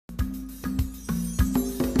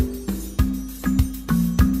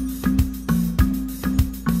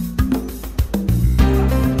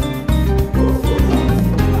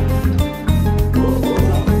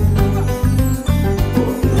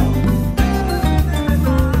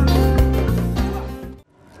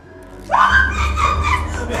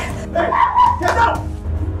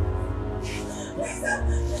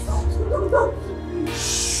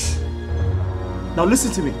Now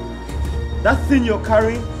listen to me. That thing you're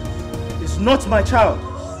carrying is not my child.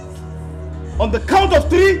 On the count of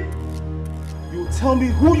 3, you tell me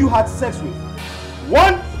who you had sex with.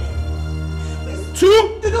 1,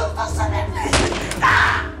 2. Do not touch me, please.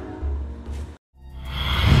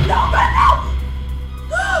 No, man, no.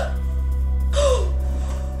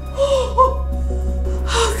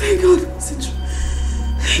 Oh, thank God.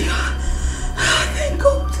 Thank God. Thank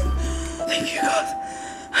God. Thank you, God.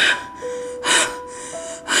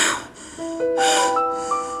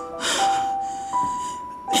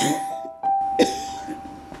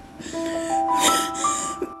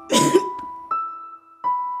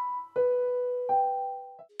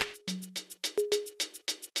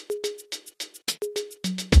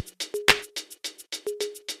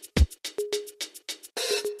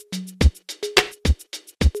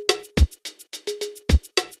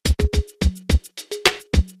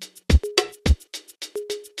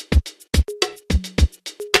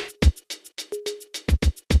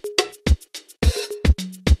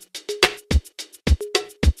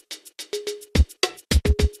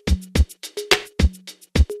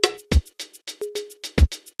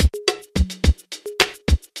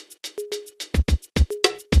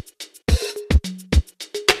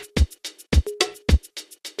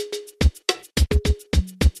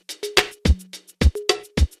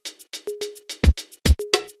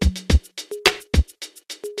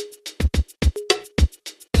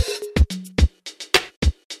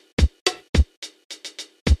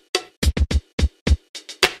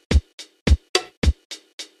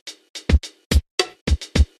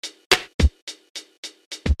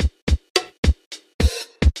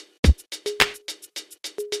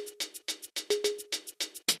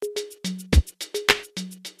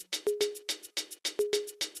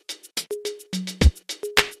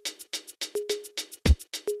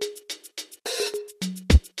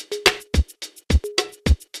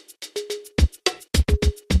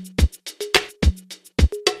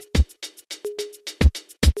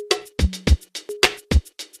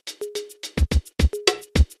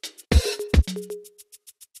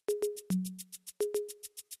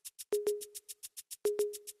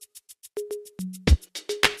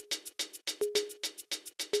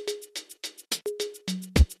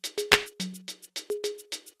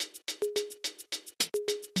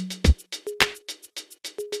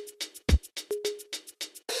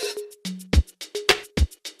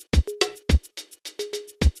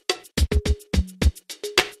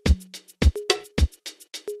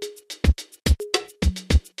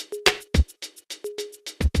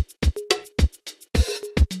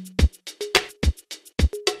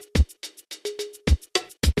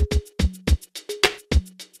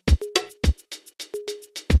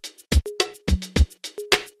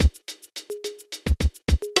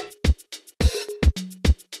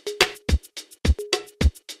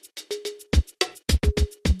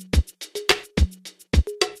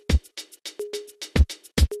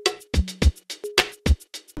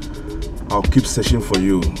 I'll keep searching for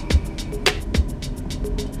you.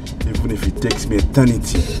 Even if it takes me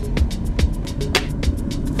eternity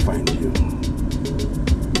to find you.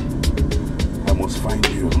 I must find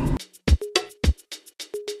you.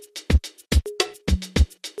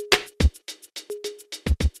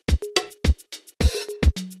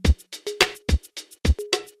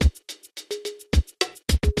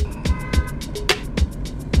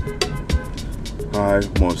 I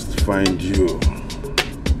must find you.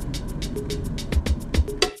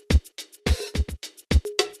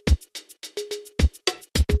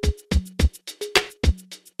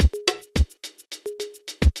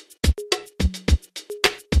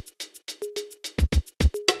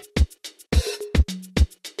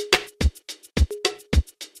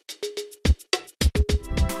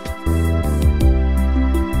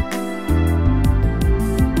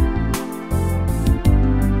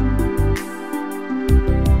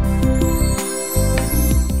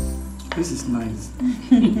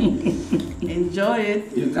 Enjoy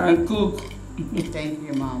it. You can cook. Thank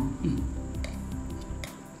you, Mom.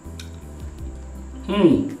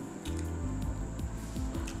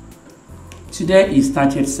 Today is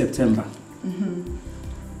 30th September.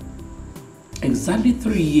 Exactly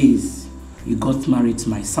 3 years you got married to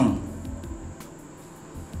my son.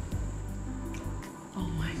 Oh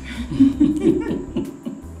my God.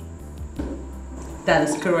 That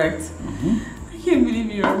is correct. I can't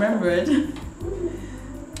believe you remembered.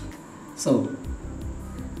 So,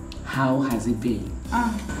 how has it been?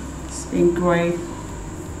 It's been great.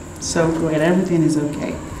 So great. Everything is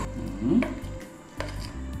okay.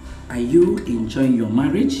 Are you enjoying your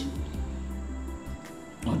marriage?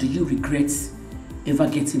 Or do you regret ever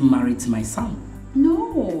getting married to my son?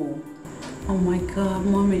 No. Oh my God,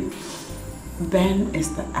 Mommy. Ben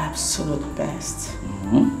is the absolute best.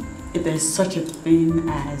 If there's such a thing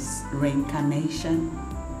as reincarnation,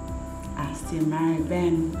 I still marry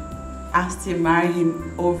Ben. I still marry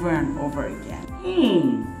him over and over again.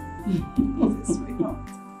 He's a sweetheart.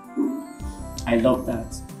 I love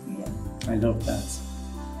that. Yeah. I love that.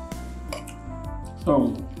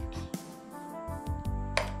 So,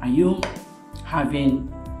 are you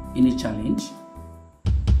having any challenge?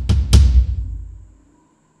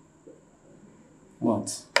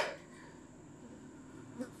 What?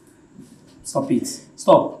 Stop it.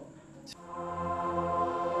 Stop.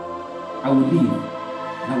 I will leave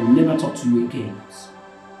and I will never talk to you again.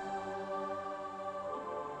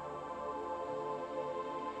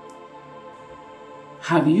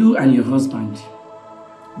 Have you and your husband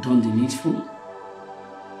done the needful?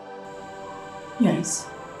 Yes.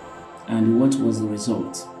 And what was the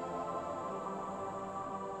result?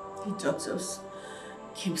 The doctors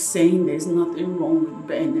keep saying there's nothing wrong with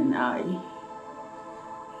Ben and I.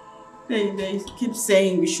 They keep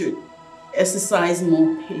saying we should exercise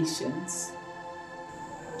more patience.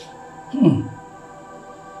 I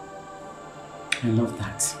love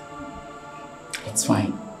that. It's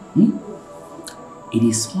fine. It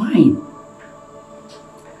is fine.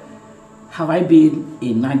 Have I been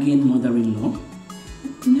a nagging mother-in-law?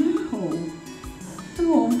 No.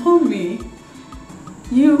 No, Mommy.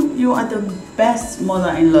 You are the best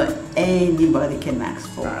mother-in-law anybody can ask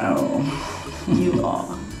for. Wow. You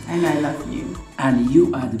are. And I love you. And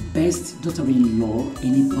you are the best daughter-in-law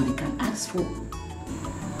anybody can ask for.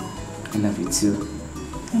 I love you too.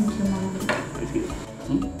 Thank you,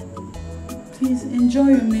 Mommy. Please enjoy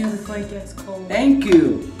your meal before it gets cold. Thank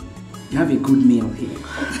you. You have a good meal here.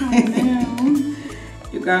 Oh, no.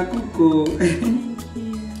 You can cook. Thank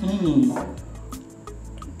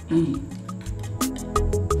you.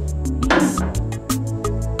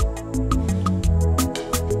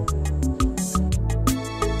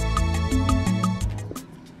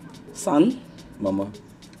 Son? Mama.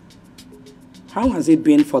 How has it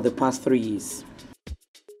been for the past 3 years?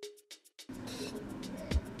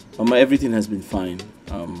 Mama, everything has been fine.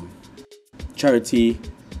 Charity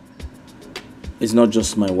is not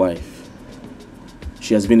just my wife.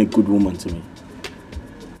 She has been a good woman to me.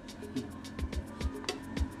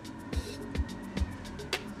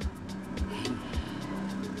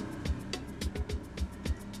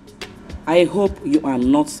 I hope you are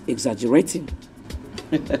not exaggerating.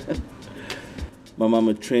 Mama, I'm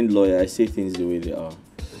a trained lawyer. I say things the way they are.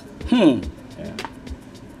 Yeah.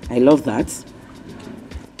 I love that.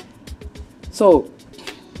 So,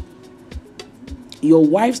 your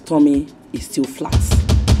wife's tummy is still flat.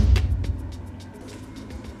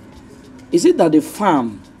 Is it that the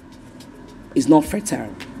farm is not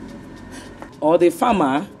fertile? Or the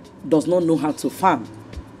farmer does not know how to farm?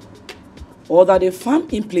 Or that the farm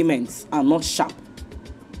implements are not sharp?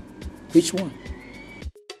 Which one?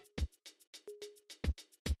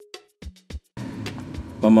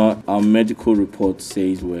 Mama, our medical report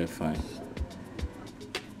says we're fine.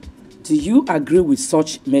 Do you agree with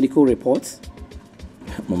such medical reports?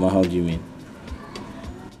 Mama, how do you mean?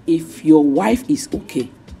 If your wife is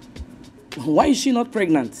okay, why is she not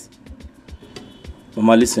pregnant?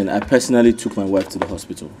 Mama, listen, I personally took my wife to the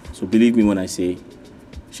hospital. So believe me when I say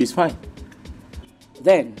she's fine.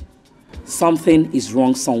 Then, something is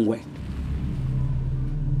wrong somewhere.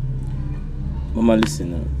 Mama,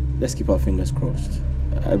 listen, let's keep our fingers crossed.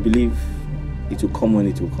 I believe it will come when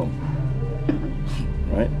it will come.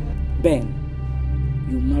 Right? Ben,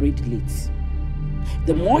 you married late.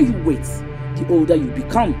 The more you wait, the older you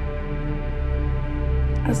become.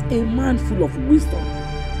 As a man full of wisdom,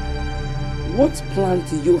 what plan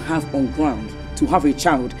do you have on ground to have a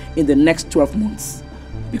child in the next 12 months?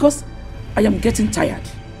 Because I am getting tired.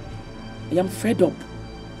 I am fed up.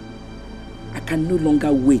 I can no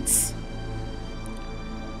longer wait.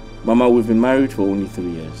 Mama, we've been married for only 3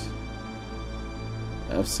 years.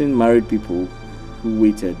 I've seen married people who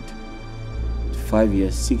waited 5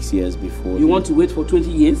 years, 6 years before. You want to wait for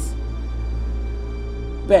 20 years?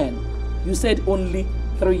 Ben, you said only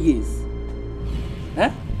 3 years.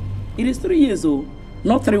 Huh? It is 3 years, oh,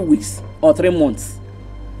 not 3 weeks or 3 months.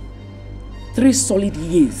 3 solid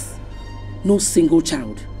years. No single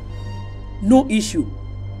child. No issue.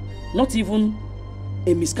 Not even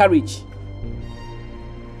a miscarriage.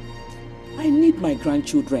 I need my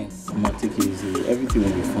grandchildren. Mama, take it easy. Everything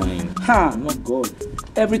will be fine. Ha! I'm not God.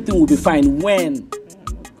 Everything will be fine. When? I'm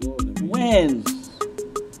not God. When?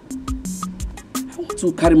 I want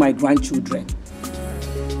to carry my grandchildren.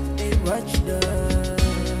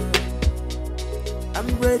 I'm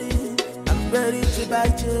ready, I'm ready to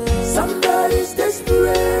bite you. Somebody's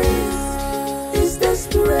desperate. Is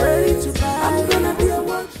desperate. I'm gonna be a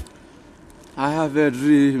watch. I have a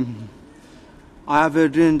dream. I have a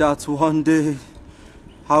dream that one day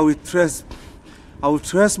I will trace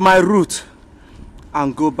my route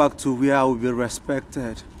and go back to where I will be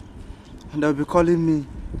respected. And they'll be calling me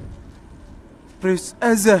Prince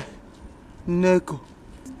Eze Neko.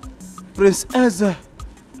 Prince Eze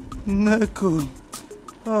Neko.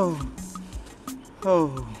 Oh.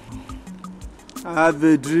 I have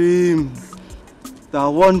a dream that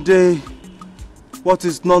one day what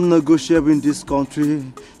is non-negotiable in this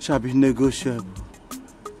country shall be negotiable.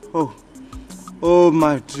 Oh,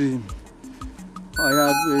 my dream. I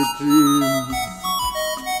have a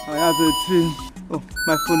dream. Oh,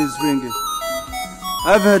 my phone is ringing.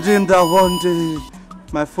 I have a dream that one day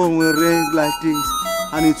my phone will ring like this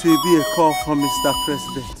and it will be a call from Mr.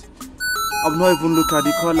 President. I will not even look at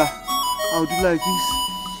the caller. I will do like this.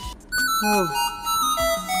 Oh,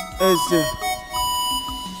 Eze.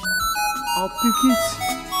 I'll pick it.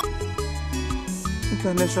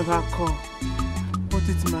 International call. Put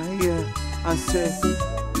it in my ear and say,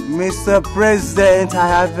 Mr. President, I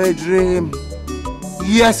have a dream.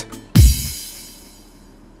 Yes.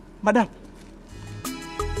 Madam.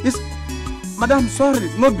 Yes. Madam, sorry.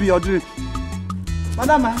 Not be your dream.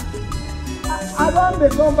 Madam, I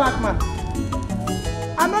don't come back, man.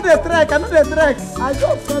 I know the trek. I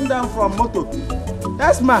just come down from motor.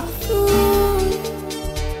 Yes, man.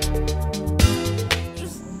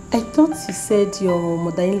 I thought you said your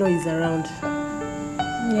mother-in-law is around.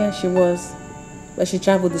 Yeah, she was. But she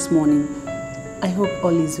traveled this morning. I hope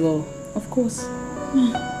all is well. Of course.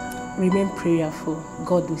 Remain prayerful.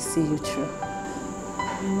 God will see you through.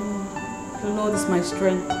 The Lord is my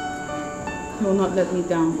strength. He will not let me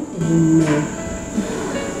down. Amen.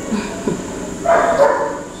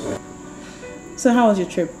 So how was your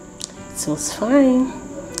trip? It was fine.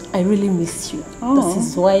 I really missed you. Oh. This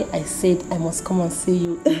is why I said I must come and see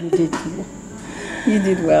you immediately. You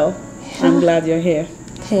did well. Yeah. I'm glad you're here.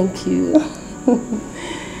 Thank you.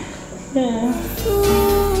 Yeah.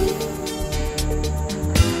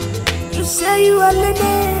 You say you are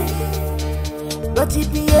lady, but you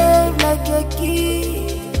behave like a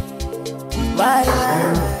kid. Why?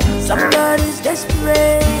 Somebody's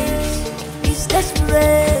desperate. He's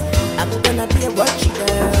desperate. I'm gonna be a watch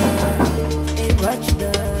girl. A watch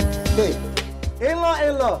girl. Hey,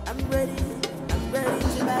 in-law. I'm ready to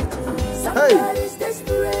bite you. Somebody's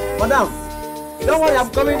desperate. Madam, don't worry, I'm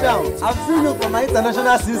coming down. I've seen you from my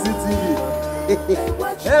international CCTV.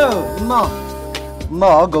 No,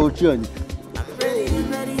 I'll go with you. I'm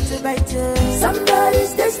ready to bite you.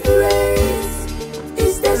 Somebody's desperate.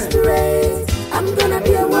 Is desperate. I'm gonna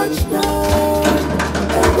be a watchdog.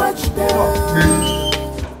 A watchdog.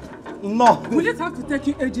 No. Will it have to take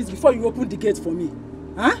you ages before you open the gate for me?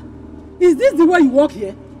 Huh? Is this the way you walk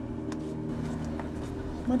here?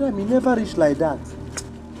 Madam, you never reach like that.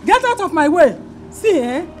 Get out of my way. See,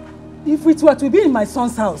 if it were to be in my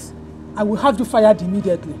son's house, I will have you fired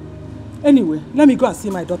immediately. Anyway, let me go and see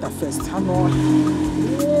my daughter first. Hey.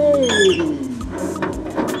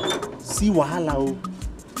 See wahala o.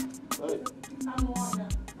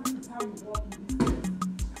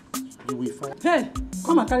 You will find. Hey,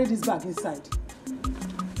 come and carry this bag inside.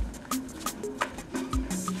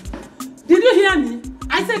 Did you hear me?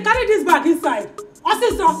 I said carry this bag inside.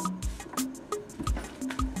 Officer.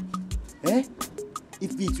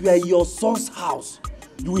 If it were your son's house,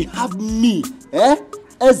 you will have me,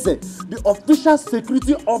 Eze, the official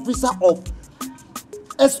security officer of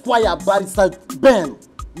Esquire Barrister Ben,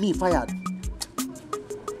 me fired.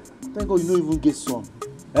 Thank God you don't even get some.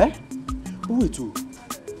 Wait too.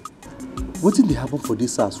 What did they happen for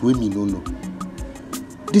this house when me no know?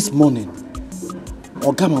 This morning,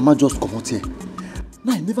 Oga Mama just come out here.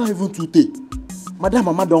 Now I never even today. Madam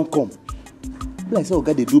Mama don't come. Like say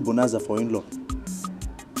Oga they do bonanza for in-law.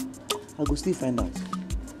 I go still find out.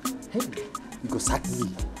 Hey, you go sack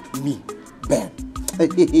me, Ben.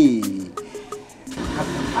 Hey.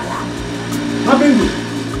 Mabingo,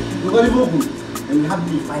 you got it open, and you have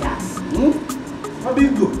me fire.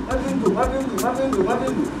 Mabingo.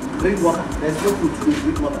 Drink water. There's no food to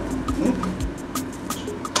drink water.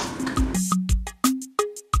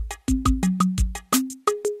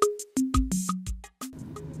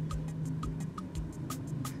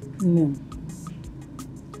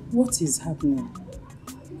 What is happening?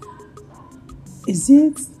 Is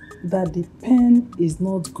it that the pen is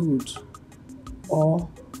not good, or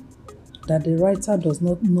that the writer does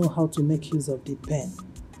not know how to make use of the pen?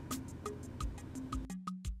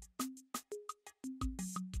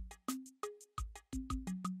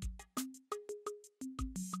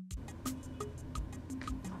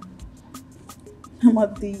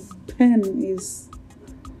 But the pen is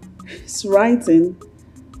writing,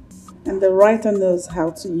 and the writer knows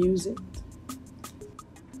how to use it.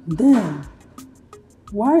 Then,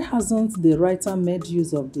 why hasn't the writer made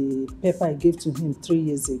use of the paper I gave to him 3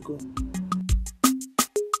 years ago?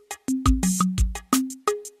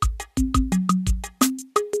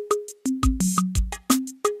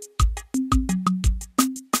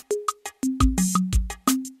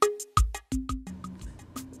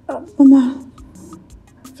 Mama,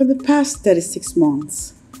 for the past 36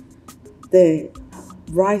 months, the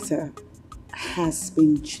writer has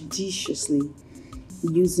been judiciously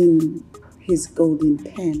using his golden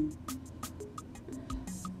pen.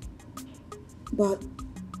 But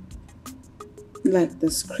like the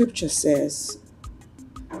scripture says,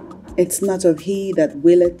 it's not of he that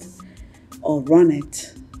willeth or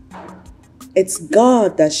runneth. It's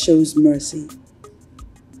God that shows mercy.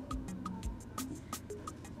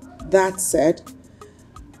 That said,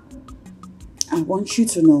 I want you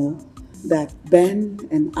to know that Ben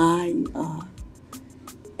and I are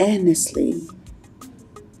earnestly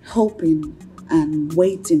hoping and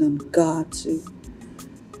waiting on God to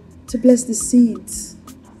bless the seeds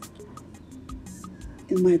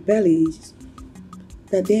in my belly,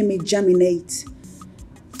 that they may germinate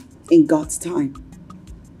in God's time.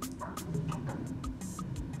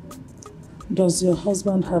 Does your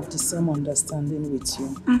husband have the same understanding with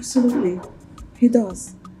you? Absolutely, he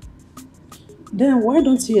does. Then why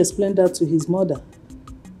don't you explain that to his mother?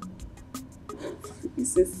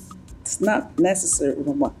 It's not necessary,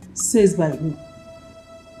 Mama. Says by who?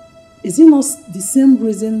 Is it not the same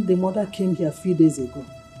reason the mother came here a few days ago?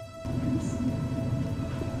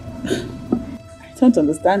 I don't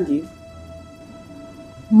understand you.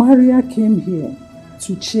 Maria came here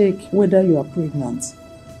to check whether you are pregnant.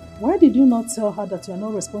 Why did you not tell her that you are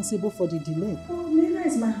not responsible for the delay? Oh, Nina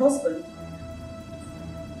is my husband.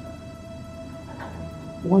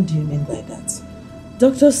 What do you mean by that?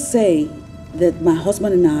 Doctors say that my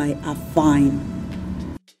husband and I are fine.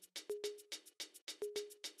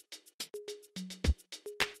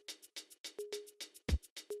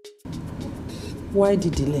 Why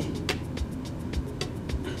the delay?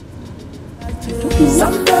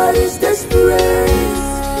 Somebody's desperate.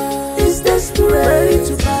 Is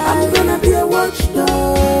desperate. I'm gonna be a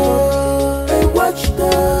watchdog. A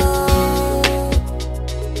watchdog.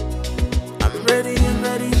 I'm ready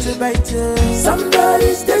to bite you.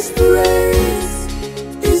 Somebody's desperate.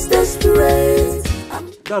 Is desperate.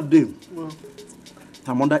 That day,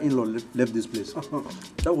 her mother-in-law left this place.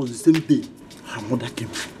 That was the same day her mother came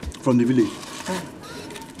from the village.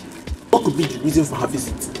 What could be the reason for her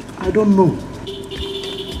visit? I don't know.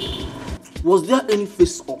 Was there any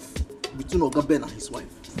face-off between Oga Ben and his wife?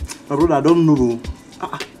 My brother, I don't know.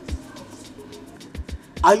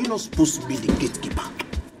 Are you not supposed to be the gatekeeper?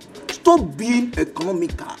 Stop being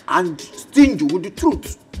economical and stingy with the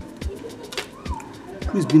truth.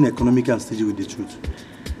 Who is being economical and stingy with the truth?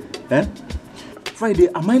 Eh? Friday,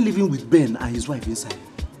 am I living with Ben and his wife inside?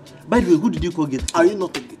 By the way, who did you call gatekeeper? Are you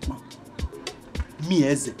not a gate man? Me,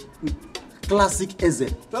 Eze. Classic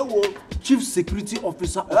Eze. Hello. Chief Security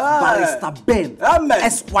Officer of Barrister Ben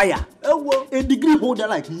Esquire. Hello. A degree holder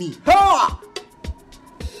like me. Ha!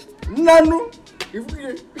 Nanu.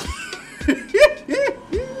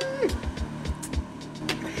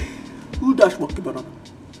 Who dash monkey banana?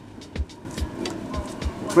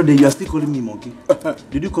 Friday, you are still calling me monkey?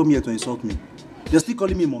 Did you come here to insult me? You're still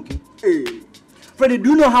calling me monkey? Hey. Friday, do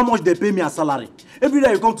you know how much they pay me as salary? Every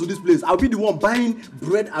day you come to this place, I'll be the one buying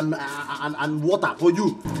bread and water for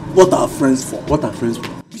you. What are friends for? What are friends for?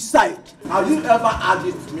 Besides, have you ever had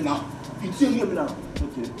it to me now? It's hear me now.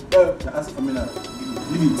 Okay. Ask it for me now.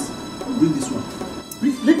 Leave it. I'll bring this one.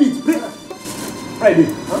 Leave it. Bring it. Friday.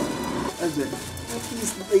 Huh?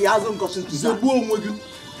 He hasn't gotten to that.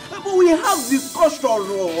 But we have discussion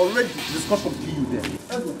already. Discussion kill you there.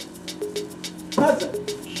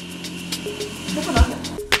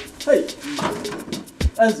 Hey.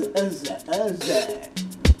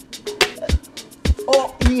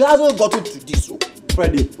 Oh, he hasn't gotten to this. So.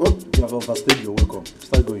 Friday. Oh, you have overstayed your welcome.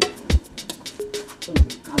 Start going.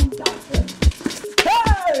 Calm down.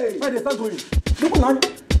 Hey! Friday, start going.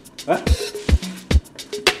 Huh?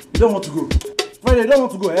 You don't want to go. Friday, you don't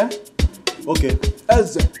want to go, eh? Okay.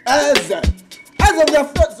 Eze, we are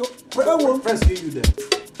friends. Friends kill you there.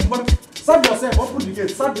 But serve yourself. Open the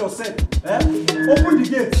gate. Serve yourself. Eh? Open the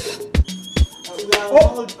gate.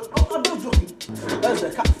 I'm not joking. Eze,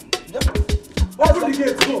 open the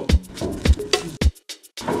gate. Go.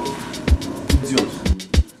 Idiot.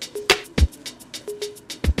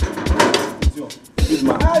 Big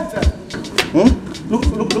man.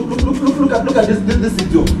 Look at this this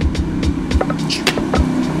idiot.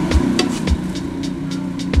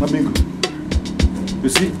 Amigo, you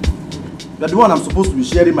see, you're the one I'm supposed to be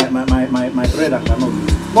sharing my bread and cannot.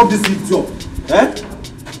 Not this idiot. Eh?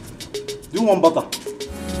 Do you want butter?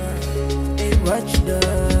 Hey, watch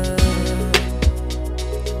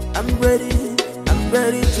I'm ready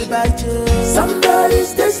to bite you.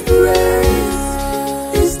 Somebody's desperate.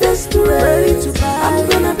 He's desperate to buy. I'm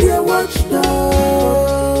gonna be a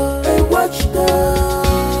watchdog. A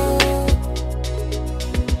watchdog.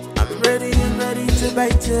 I'm ready to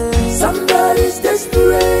bite you. Somebody's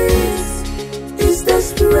desperate. He's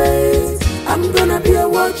desperate. I'm gonna be a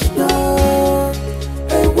watchdog.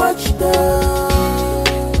 A watchdog.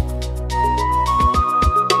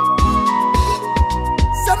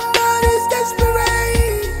 Somebody's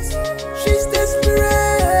desperate. She's desperate.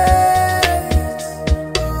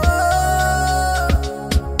 Oh,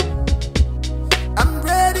 I'm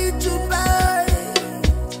ready to bite.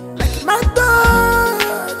 Like my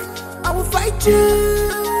dog, I will fight you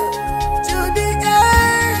till the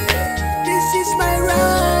end. This is my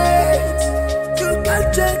right. You can't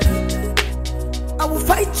take it. I will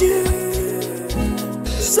fight you.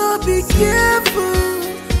 So be careful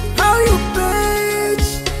how you bitch.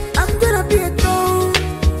 I'm gonna be a thorn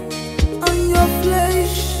on your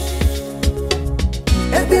flesh.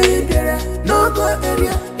 No go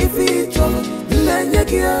area if it's trouble.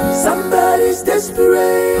 Somebody's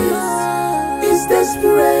desperate. He's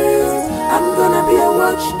desperate. I'm gonna be a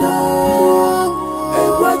watchdog. A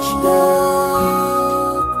watchdog.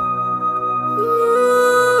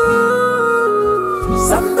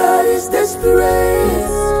 Somebody's desperate.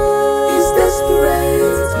 He's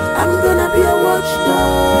desperate. I'm gonna be a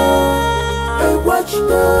watchdog. A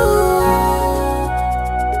watchdog.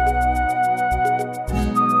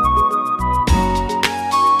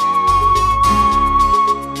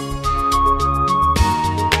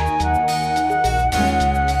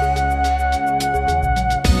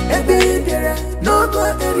 No go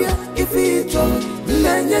area if it's trouble.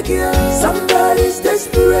 Somebody's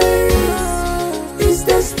desperate. He's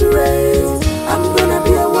desperate. I'm gonna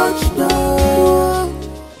be a watchdog.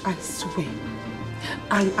 I swear,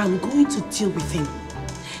 I am going to deal with him.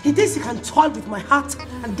 He thinks he can toy with my heart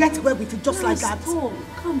and get away with it just like that. Stop.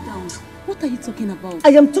 Calm down. What are you talking about?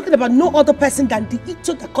 I am talking about no other person than the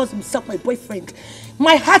idiot that calls himself my boyfriend.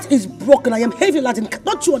 My heart is broken. I am heavy laden.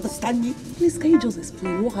 Don't you understand me? Please, can you just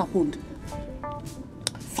explain what happened?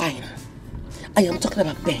 Fine. I am talking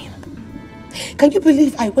about Ben. Can you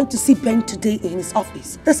believe I went to see Ben today in his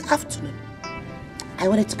office this afternoon? I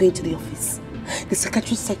wanted to go into the office. The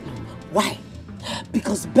secretary said no. Why?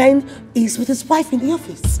 Because Ben is with his wife in the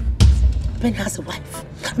office. Ben has a wife.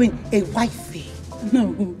 I mean, a wifey. No,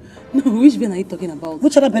 which Ben are you talking about?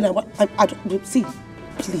 Which other Ben? I don't see.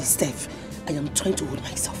 Please, Steph, I am trying to hold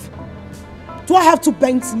myself. Do I have two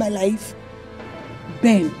Bens in my life?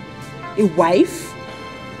 Ben, a wife?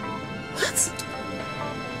 What?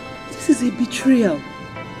 This is a betrayal.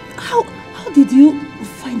 How did you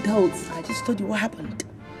find out? I just told you what happened.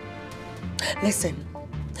 Listen,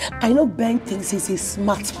 I know Ben thinks he's a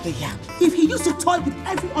smart player. If he used to toy with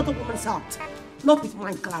every other woman's heart, not with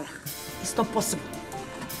mine, Clara, it's not possible.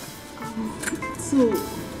 So,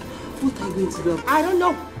 what are you going to do? I don't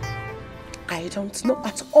know. I don't know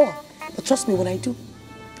at all. But trust me, when I do,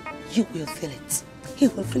 you will feel it. He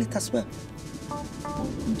will feel it as well.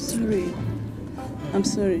 I'm sorry. I'm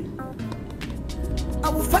sorry. I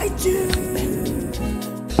will fight you.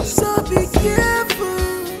 So be careful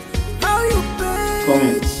how you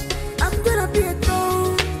bitch. I'm gonna be a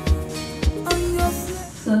thorn on your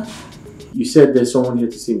flesh. Sir? You said there's someone here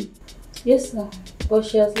to see me. Yes, sir. But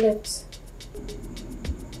she has left.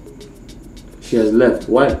 She has left.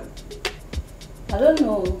 Why? I don't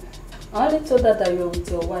know. I only told her that you're with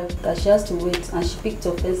your wife, that she has to wait, and she picked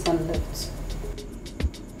offense and left.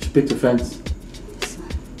 She picked offense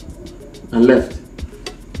and left.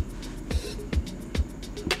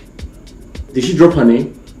 Did she drop her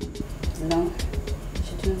name? No,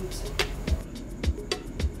 she didn't.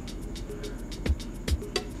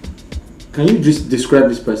 Can you just describe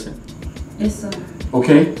this person? Yes, sir.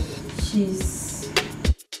 Okay. She's...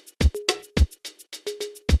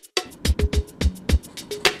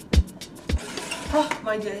 Oh,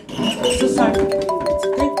 my dear. I'm so sorry for giving you wait.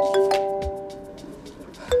 Thank you.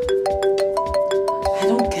 I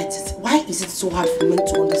don't get it. Why is it so hard for men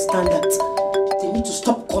to understand that they need to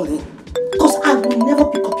stop calling? Because I will never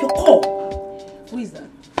pick up your call. Who is that?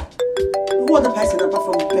 Who other person apart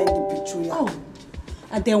from Ben the betrayer? Oh.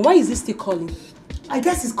 And then why is he still calling? I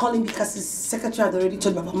guess he's calling because his secretary had already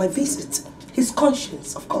told me about my visit. His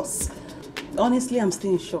conscience, of course. Honestly, I'm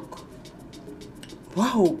still in shock.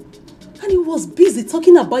 Wow. And he was busy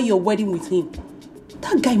talking about your wedding with him.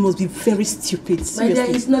 That guy must be very stupid, seriously. My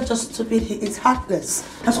dear, he's not just stupid, he is heartless.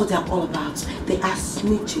 That's what they're all about. They are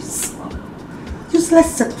snitches.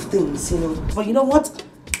 Useless set of things, you know. But you know what?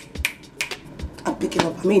 I'm picking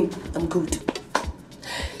up. I'm good.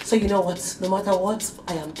 So you know what? No matter what,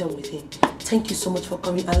 I am done with him. Thank you so much for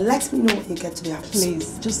coming, and let me know when you get to the house.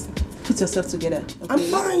 Please, just put yourself together. Okay? I'm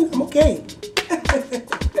fine. I'm okay.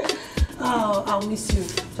 Oh, I'll miss you.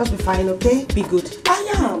 Just be fine, okay? Be good.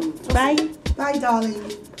 I am. Bye. Bye,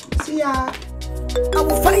 darling. See ya. I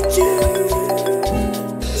will fight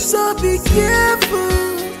you. So be careful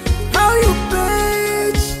how you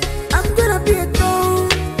page. I'm gonna be a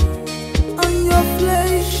thorn on your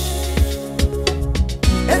flesh.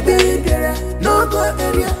 No go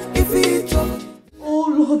area if it's Oh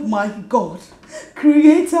Lord my God,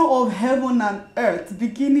 creator of heaven and earth,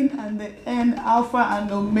 beginning and the end, Alpha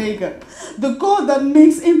and Omega, the God that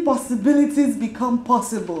makes impossibilities become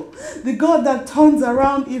possible, the God that turns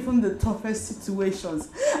around even the toughest situations.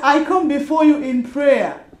 I come before you in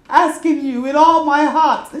prayer, asking you with all my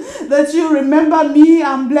heart that you remember me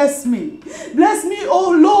and bless me. Bless me,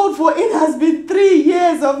 oh Lord, for it has been 3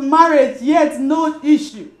 years of marriage, yet no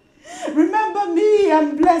issue. Remember me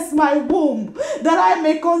and bless my womb, that I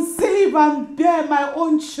may conceive and bear my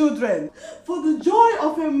own children. For the joy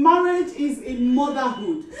of a marriage is in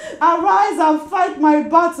motherhood. Arise and fight my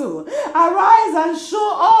battle. Arise and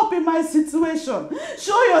show up in my situation.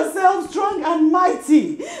 Show yourself strong and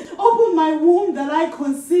mighty. Open my womb that I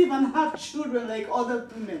conceive and have children like other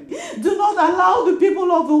women. Do not allow the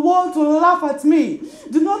people of the world to laugh at me.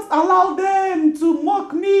 Do not allow them to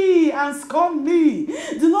mock me and scorn me.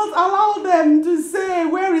 Do not allow them to say,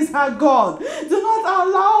 where is her God? Do not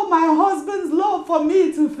allow my husband's love for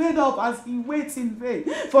me to fade up as he waits in vain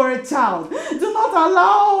for a child. Do not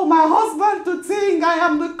allow my husband to think I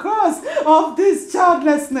am the cause of this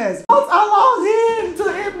childlessness. Do not allow him to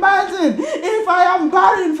imagine if I am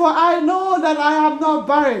barren, for I know that I am not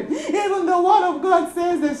barren. Even the word of God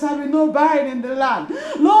says there shall be no barren in the land.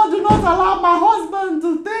 Lord, do not allow my husband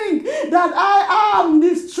to think that I am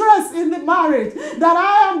distressed in the marriage, that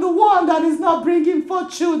I am the one that is not bringing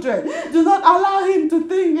forth children. Do not allow him to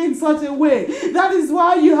think in such a way. That is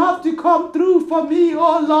why you have to come through for me,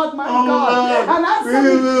 oh Lord my God. Lord. And answer me.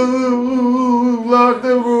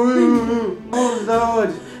 Oh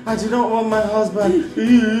Lord, I do not want my husband.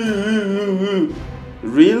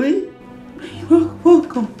 Really? You're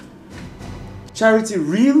welcome. Charity,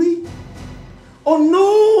 really? Oh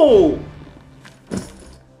no!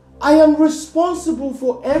 I am responsible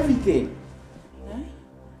for everything.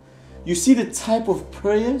 You see the type of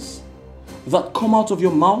prayers that come out of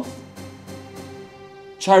your mouth?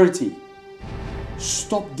 Charity,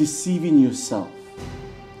 stop deceiving yourself.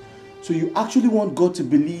 So you actually want God to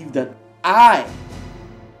believe that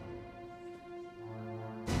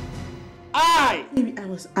Maybe I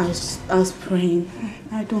was praying.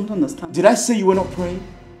 I don't understand. Did I say you were not praying?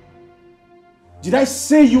 Did I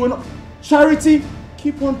say you were not? Charity,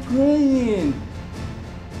 keep on praying.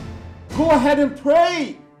 Go ahead and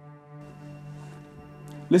pray.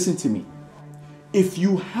 Listen to me. If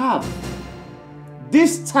you have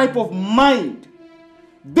this type of mind,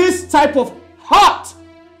 this type of heart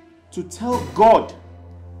to tell God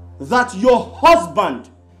that your husband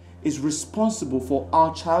is responsible for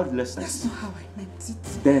our childlessness, That's not how I meant it.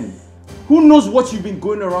 then who knows what you've been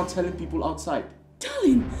going around telling people outside?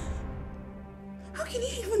 Darling, how can you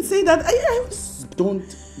even say that? I was...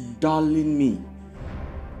 Don't darling me.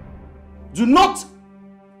 Do not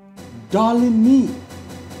darling me.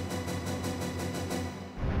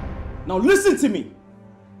 Now listen to me.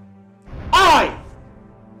 I,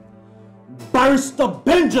 Barrister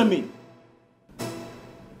Benjamin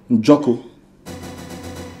Njoko,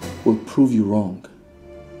 will prove you wrong.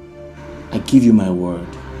 I give you my word.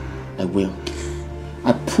 I will.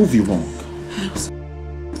 I prove you wrong.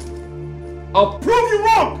 I'll prove you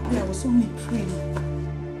wrong! I was only praying.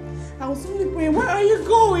 I was only praying. Where are you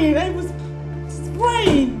going? I was just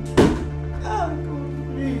praying. Oh, God,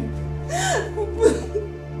 please.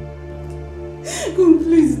 God,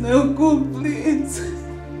 please, now. God, please.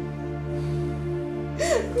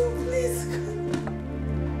 God, please.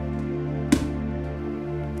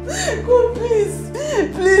 God, please.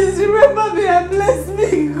 Please, remember me and bless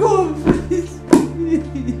me. God, please.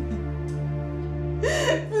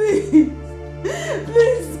 Please.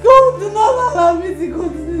 Please, God, do not allow me to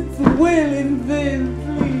continue to wail in vain,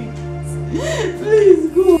 please. Please,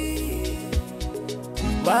 God.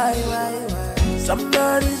 Why?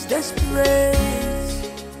 Somebody's desperate.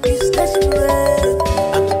 He's desperate.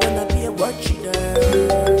 I'm gonna be a watchdog.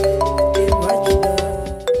 A watchdog.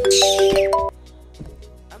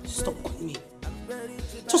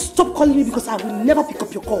 calling me because I will never pick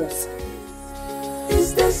up your calls.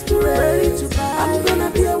 It's desperate. I'm gonna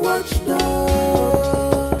be a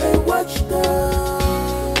watchdog. A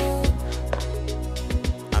watchdog.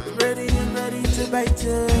 I'm ready to bite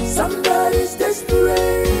you. Somebody's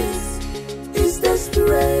desperate. It's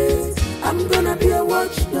desperate. I'm gonna be a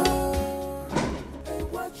watchdog.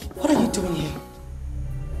 What are you doing here?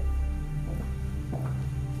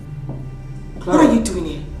 Clara. What are you doing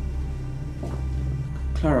here?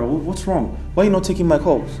 Clara, what's wrong? Why are you not taking my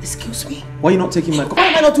calls? Excuse me? Why are you not taking my calls? Why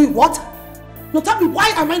am I not doing what? No, tell me, why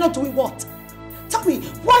am I not doing what? Tell me,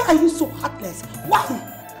 why are you so heartless? Why?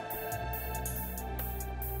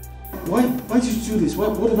 Why did you do this?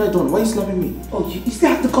 What have I done? Why are you slapping me? Oh, you still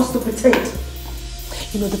have the guts to pretend.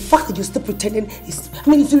 You know, the fact that you're still pretending is,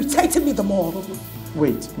 it's irritating me the more.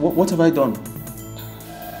 Wait, what have I done?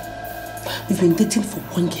 We've been dating for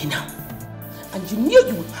 1 year now. And you knew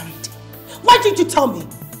you were married. Why didn't you tell me?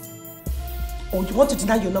 Or you want to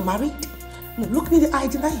deny you're not married? No, look me in the eye,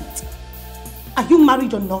 deny it. Are you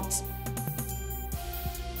married or not?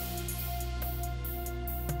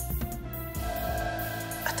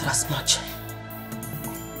 I thought as much.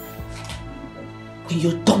 When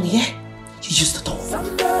you're done here, you use the door.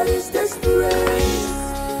 Somebody's desperate.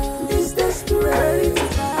 It's desperate.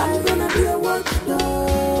 I'm gonna be a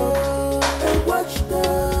watchdog. A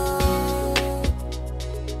watchdog.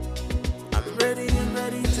 I'm ready to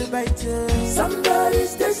bite you.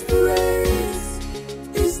 Somebody's desperate.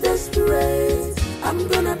 It's desperate. I'm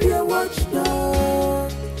gonna be a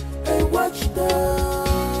watchdog. A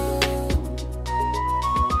watchdog.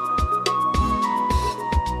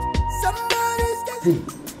 Somebody's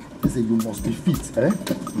desperate. He said you must be fit, eh?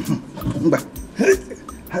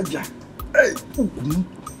 Haja. Hey.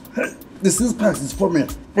 The 6 packs is forming.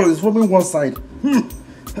 It's forming one side.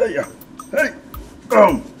 Hey, hey.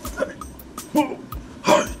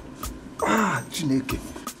 Chineke.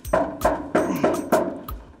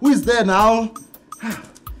 Who is there now?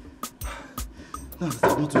 No, I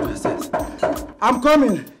want to process. I'm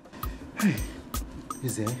coming. Hey,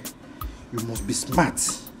 is there? You must be smart.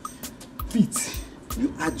 Fit.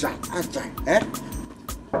 You agile, eh?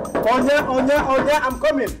 Onya, I'm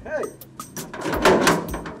coming. Hey.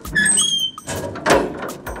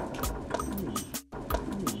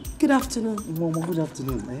 Good afternoon. Mama, good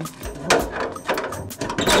afternoon, eh?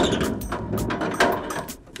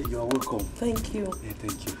 You are welcome. Thank you. Yeah,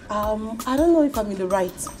 thank you. I don't know if I'm in the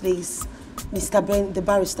right place. Mr. Ben, the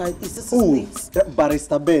barrister, is this his place?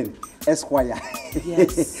 Barrister Ben, Esquire.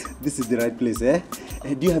 Yes. This is the right place, eh?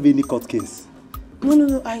 Do you have any court case?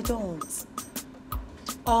 No, I don't.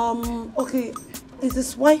 Okay, is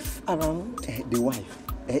his wife around? The wife?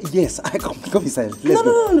 Yes, I come inside.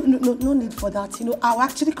 No need for that. You know, I'll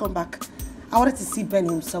actually come back. I wanted to see Ben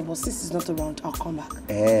himself, but since he's not around, I'll come back.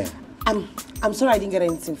 I'm sorry I didn't get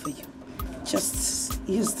anything for you. Just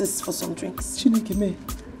use this for some drinks. Chineke me.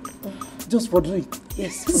 Just for drink?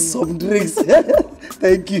 Yes. Some drinks.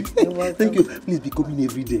 Thank you. You're welcome. Thank you. Please be coming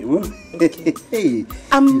every day. Okay. Hey.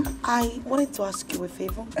 I wanted to ask you a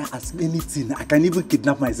favor. Ask me anything. I can even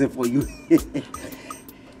kidnap myself for you.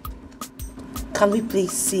 Can we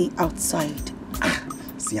please see outside?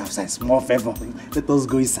 See outside, small favor. Let us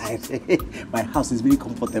go inside. My house is very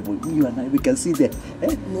comfortable. You and I, we can see there.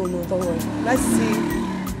 Eh? No, don't worry. Let's see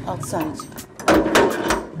outside.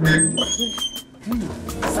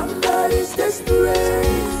 Somebody's desperate.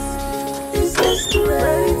 It's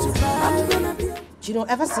desperate. I'm gonna be. You know,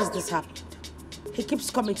 ever since this happened, he keeps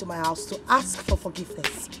coming to my house to ask for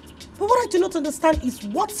forgiveness. But what I do not understand is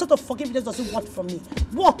what sort of forgiveness does he want from me?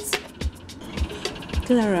 What?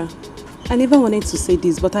 Clara, I never wanted to say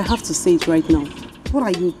this, but I have to say it right now. What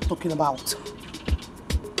are you talking about?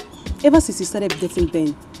 Ever since you started dating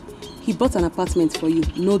Ben, he bought an apartment for you,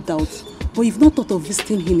 no doubt. But you've not thought of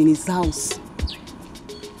visiting him in his house.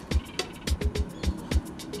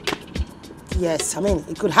 Yes,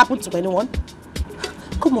 it could happen to anyone.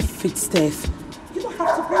 Come on, fit Steph. You don't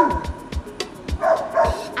have to blame me.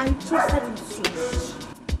 I trusted him so much.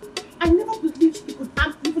 I never believed he could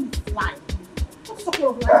harm even his life. What's the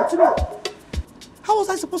of lying to me? How was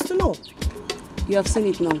I supposed to know? You have seen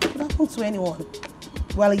it now. It could happen to anyone.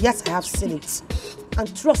 Well, yes, I have seen it.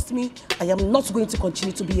 And trust me, I am not going to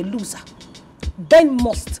continue to be a loser. Ben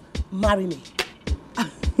must marry me.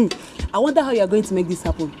 I wonder how you are going to make this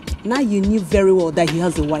happen. Now you knew very well that he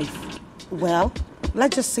has a wife. Well,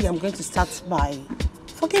 let's just say I'm going to start by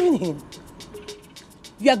forgiving him.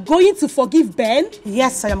 You are going to forgive Ben?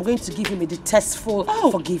 Yes, I am going to give him a detestful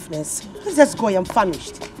forgiveness. Let's just go, I am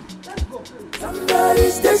famished. Let's go.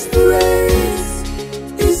 Somebody's desperate.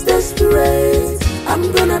 It's desperate.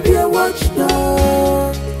 I'm gonna be a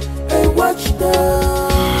watchdog. A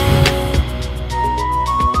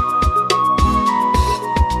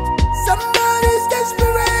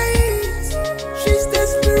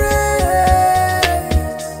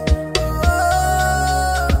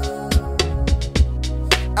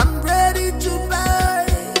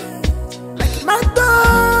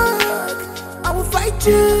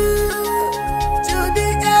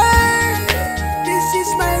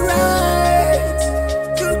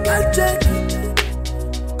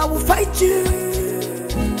fight you.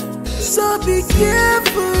 So be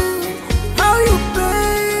careful how you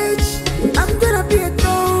page. I'm gonna be a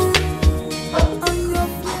thorn on your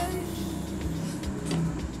face.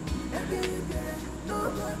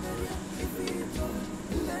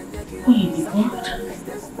 Who you be called?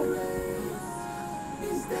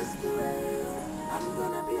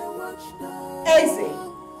 Easy.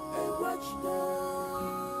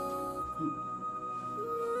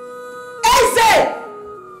 Easy!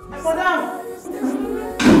 Madam!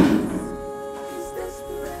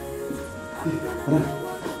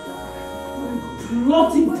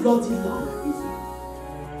 Bloody lie.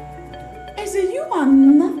 Easy, you are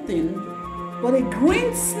nothing but a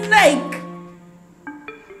green snake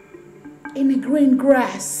in the green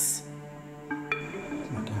grass.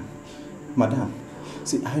 Madam,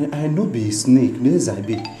 see, I know be snake, yes I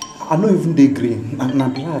be. I know even the green,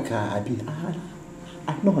 and black I be.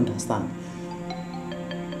 I don't understand.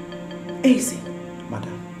 Easy.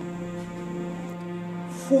 Madam.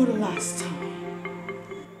 For the last time,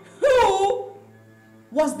 who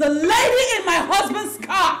was the lady in my husband's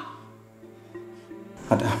car?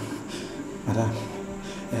 Madam,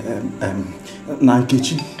 now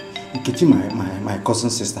Nkechi, my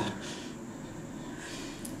cousin's sister.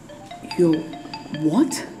 Your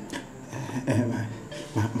what?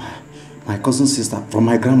 My cousin's sister from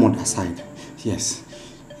my grandmother's side. Yes.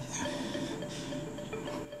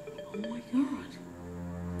 Oh my God.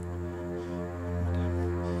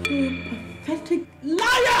 You're a pathetic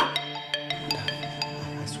liar!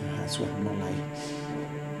 I swear I'm not lying.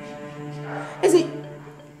 Is it?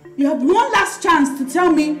 You have one last chance to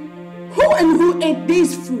tell me who and who ate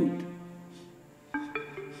this food.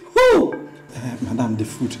 Who? Madam, the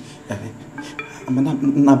food.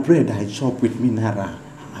 Madam, na bread I chop with me naira.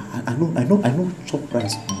 I know chop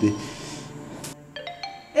rice today.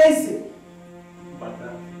 Is it?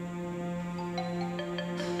 Madam.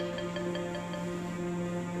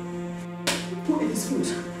 Who ate this food?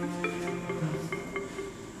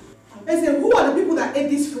 Is it? Who are the people that ate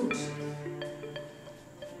this food?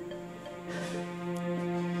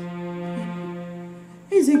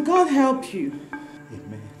 Is it? God help you.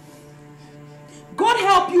 Amen. God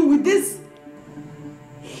help you with these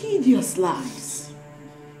hideous lies.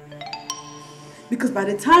 Because by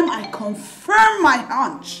the time I confirm my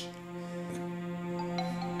hunch,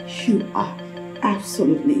 you are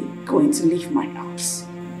absolutely going to leave my house.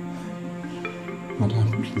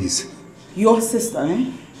 Madam, please. Your sister,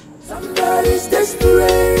 eh? Somebody's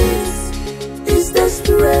desperate. Is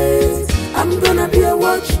desperate. I'm gonna be a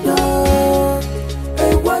watchdog.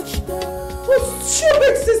 A watchdog. What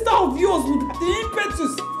stupid sister of yours would have the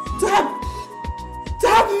impetus to have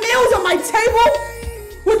meals on my table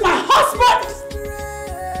with my husband?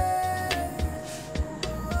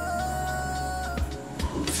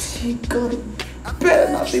 God,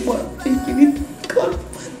 better not be what I'm thinking. God,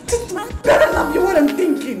 this better not be what I'm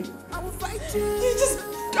thinking. You just to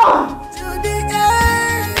the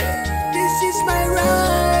end. This is my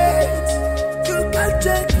right. You can't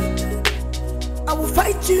take it. I will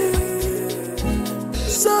fight you.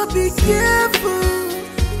 So be careful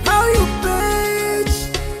how you page.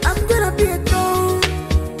 I'm gonna be a thorn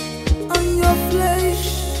on your flesh.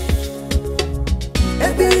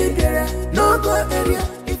 No go area.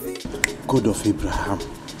 God of Abraham,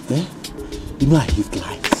 eh? You know I hate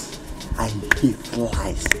lies. I hate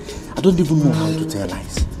lies. I don't even know how to tell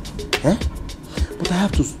lies, eh? But I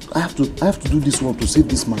have to do this one to save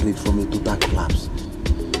this marriage from a total collapse.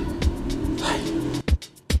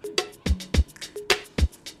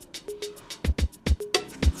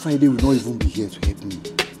 Friday will not even be here to help me,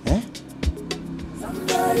 eh?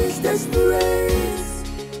 Somebody's desperate.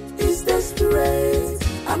 Is desperate.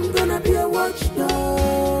 I'm gonna be a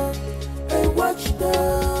watchdog. A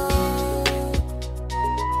watchdog.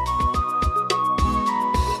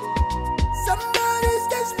 Somebody's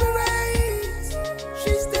desperate.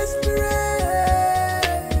 She's desperate.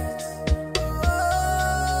 Oh,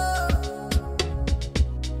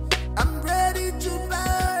 I'm ready to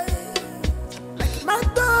buy. Like my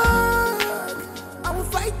dog, I will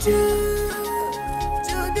fight you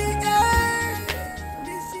till the end.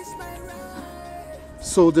 This is my right.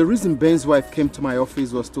 So the reason Ben's wife came to my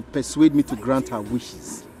office was to persuade me to grant her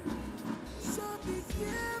wishes.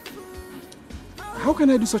 How can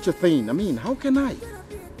I do such a thing? I mean, how can I?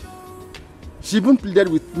 She even pleaded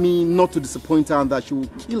with me not to disappoint her and that she will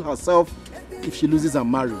kill herself if she loses her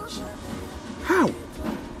marriage. How?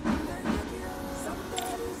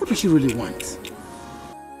 What does she really want?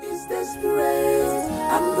 Is desperate.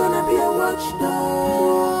 I'm gonna be a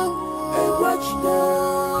watchdog. A watchdog.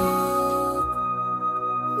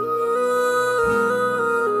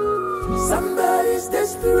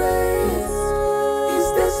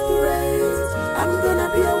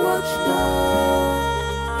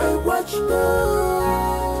 watchdog, a watchdog.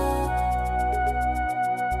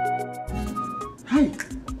 Hi.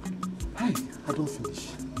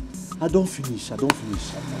 I don't finish.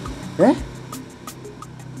 Eh?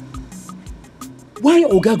 Why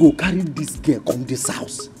Oga go carry this girl come this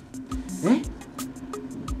house? Eh?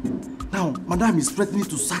 Now, madam is threatening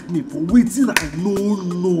to sack me for waiting I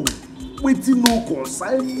no. Waiting no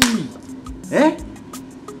concern me. Eh?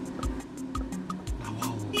 Now,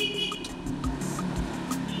 wow.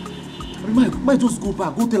 Might just go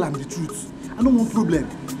back, go tell him the truth. I don't want problem.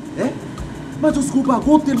 Eh? Might just go back,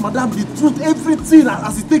 go tell madam the truth, everything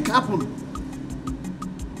as it take happen.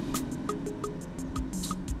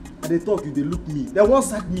 And they talk, if they look me, they won't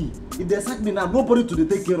sack me. If they sack me now, nobody to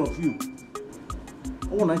take care of you.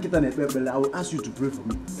 I will ask you to pray for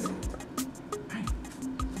me.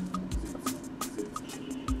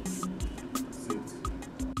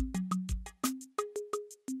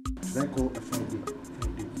 Should I call a Friday?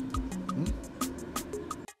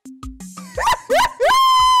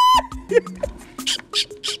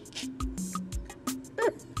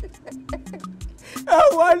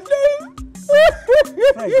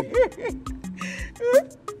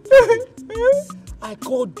 I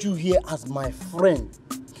called you here as my friend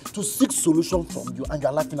to seek solution from you, and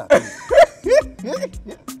you're laughing at me.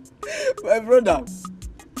 My brother,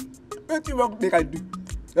 what you want I do?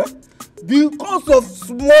 Eh? Because of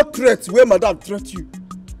small threats where madam threat you,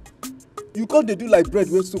 you can't do like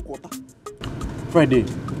bread with soak water. Friday,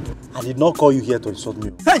 I did not call you here to insult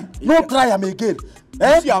me. Hey, no try am again.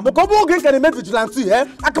 Eh? Come again can make vigilante, eh?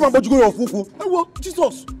 I come about you go your fuku. Hey, what?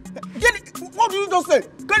 Jesus. What did you just say?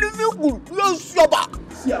 Can you feel good? You're shabba.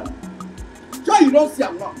 Siam. Why you don't see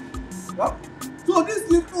him now? Yeah? So this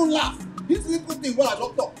little laugh, this little thing what I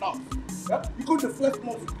don't talk now. Yeah? You go to the flesh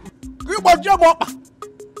muscle. You want job up?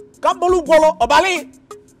 Kambolu bolo obali.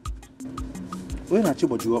 When I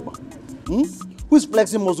chebo you up? Who is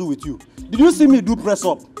flexing muscle with you? Did you see me do press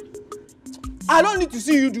up? I don't need to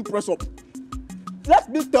see you do press up. Let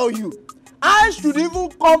me tell you, I should even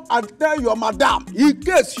come and tell your madam in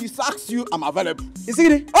case she sacks you, I'm available. You see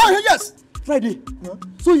it? Oh, yes. Friday. Huh?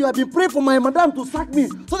 So you have been praying for my madam to sack me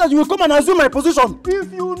so that you will come and assume my position.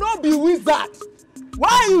 If you not be with that,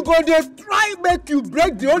 why you go there try make you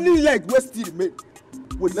break the only leg we still made?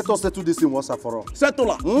 Wait, let us settle this in once and for all.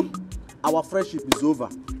 Settle her. Our friendship is over.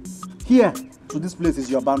 Here to this place is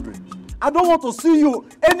your boundary. I don't want to see you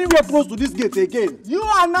anywhere close to this gate again. You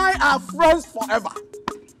and I are friends forever.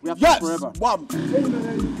 We are friends forever. One.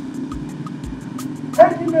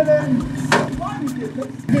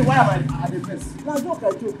 Why am I at the face? Now joke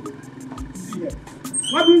I joke. See here.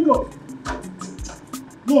 Why do you go?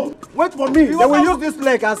 No. Wait for me. They will use this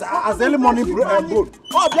leg as early morning boat.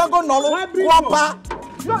 Oh, Bianco Nolo.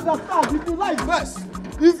 You understand? If you like first.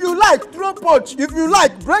 If you like, throw punch. If you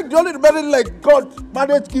like, break the only remaining leg God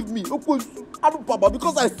managed give me.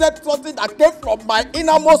 Because I said something that came from my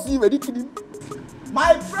innermost even.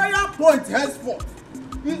 My prayer point henceforth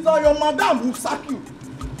is that your madam will sack you.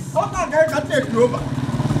 Other guy can take you over.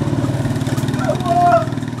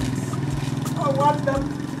 I want them.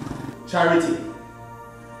 Charity,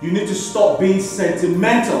 you need to stop being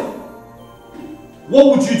sentimental. What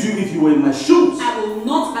would you do if you were in my shoes? I will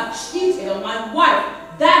not have cheated on my wife.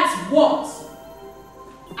 That's what.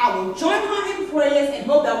 I will join her in prayers and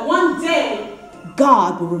hope that one day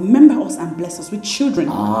God will remember us and bless us with children.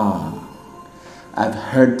 I've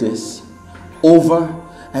heard this over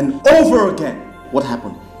and over again. What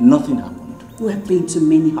happened? Nothing happened. We have been to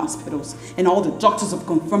many hospitals and all the doctors have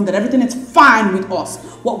confirmed that everything is fine with us.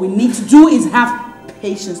 What we need to do is have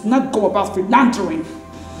patience, not go about philandering.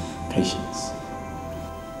 Patience.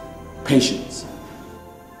 Patience.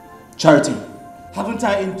 Charity, haven't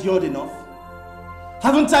I endured enough?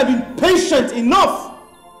 Haven't I been patient enough?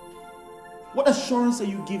 What assurance are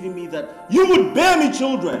you giving me that you would bear me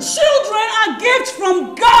children? Children are gifts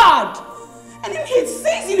from God. And in His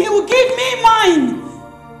season, He will give me mine.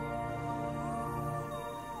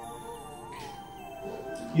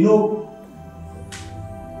 You know,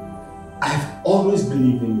 I've always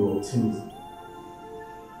believed in your optimism.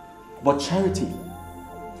 But Charity,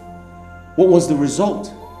 what was the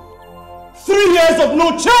result? 3 years of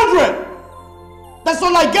no children! That's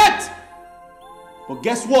all I get! But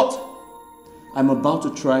guess what? I'm about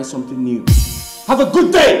to try something new. Have a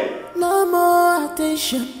good day! No more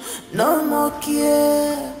attention, no more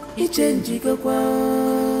care.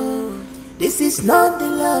 This is not the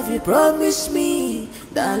love you promised me,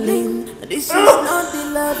 darling. This is not the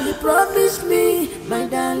love you promised me, my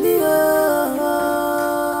darling.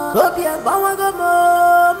 Oh,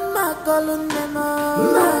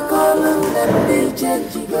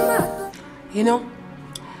 You know,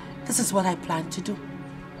 this is what I plan to do.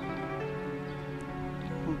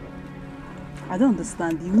 I don't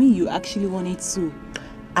understand. You mean you actually wanted to?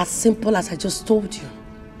 As simple as I just told you.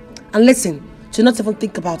 And listen, do not even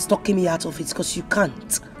think about talking me out of it, because you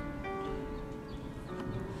can't.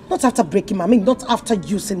 Not after breaking my, not after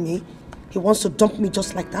using me. He wants to dump me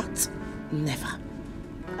just like that? Never.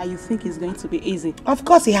 And you think it's going to be easy? Of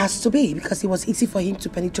course it has to be, because it was easy for him to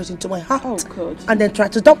penetrate into my heart. Oh God. And then try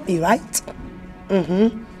to dump me, right?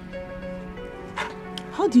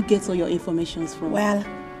 How do you get all your information from? Well,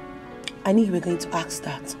 I knew you were going to ask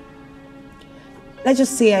that. Let's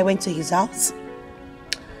just say I went to his house,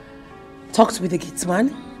 talked with the gate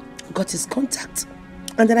man, got his contact,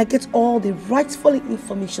 and then I get all the rightful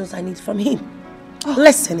information I need from him. Oh.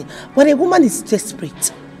 Listen, when a woman is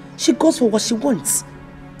desperate, she goes for what she wants.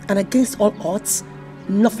 And against all odds,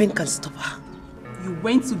 nothing can stop her. You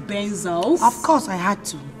went to Ben's house? Of course I had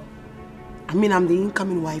to. I'm the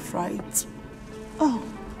incoming wife, right? Oh.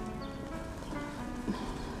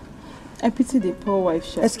 I pity the poor wife,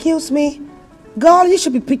 Chef. Excuse me? Girl, you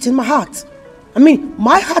should be pitying my heart.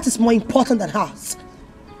 My heart is more important than hers.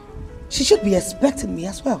 She should be expecting me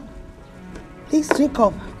as well. Please drink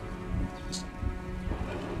up.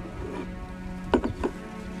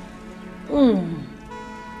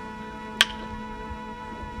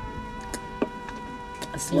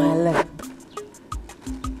 Smile.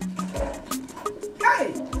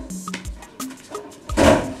 Hey!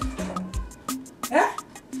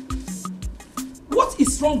 What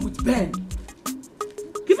is wrong with Ben?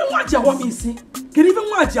 Even what you want me to see? Can even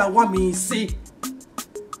what you want me to see?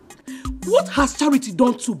 What has Charity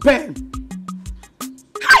done to Ben?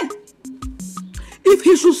 Hey! If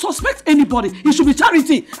he should suspect anybody, it should be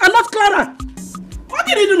Charity and not Clara. What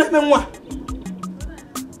did he do to me?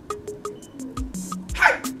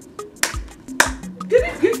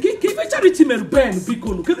 Charity mer Ben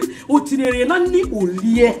bikono kebe otinere na ni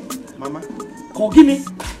olie. Mama. Kogini.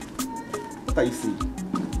 What are you saying?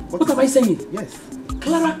 What am I saying? Yes.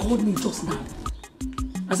 Clara called me just now.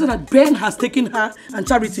 I said that Ben has taken her and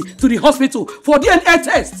Charity to the hospital for DNA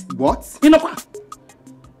test. What? You know what?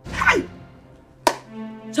 Hi!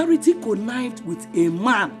 Charity connived with a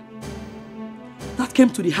man that came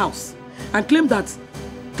to the house and claimed that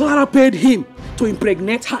Clara paid him to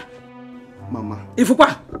impregnate her. Mama.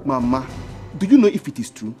 Mama, do you know if it is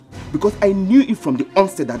true? Because I knew it from the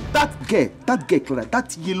onset that girl, Clara,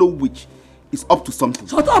 that yellow witch is up to something.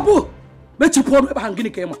 Shut up, boo! Bet you poor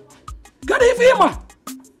hanging came. Get it,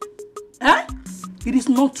 eh? It is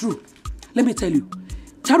not true. Let me tell you,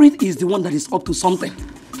 Charity is the one that is up to something.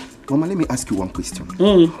 Mama, let me ask you one question.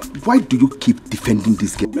 Why do you keep defending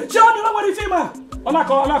this girl? It's Charity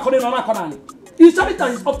that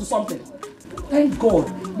is up to something. Thank God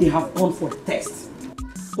they have gone for a test.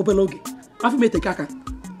 Obeloge, I've made a kaka.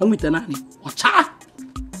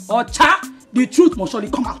 Ocha, the truth must surely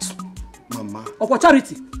come out. Mama.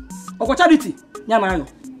 Charity.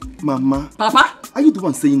 Mama. Papa. Are you the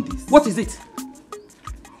one saying this? What is it?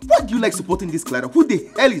 Why do you like supporting this Clara? Who the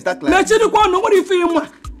hell is that Clara?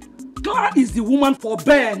 Clara is the woman for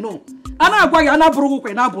Ben, no.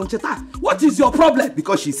 What is your problem?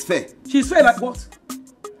 Because she's fair. She's fair like what?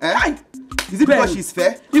 Eh? Is it Ben. Because she's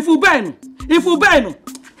fair? If you Ben.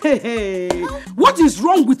 Hey. What is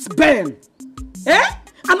wrong with Ben? Eh?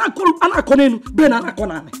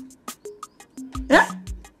 Eh?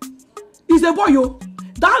 He's a boy, yo.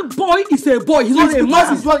 That boy is a boy. He's not a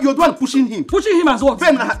man. You're the one pushing him. Pushing him as what?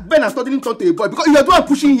 Ben has suddenly turned to a boy because you're the one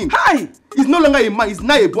pushing him. Hi! He's no longer a man. He's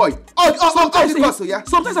now a boy.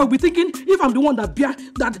 Sometimes I'll be thinking if I'm the one that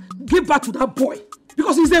gave back to that boy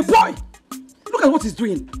because he's a boy. Look at what he's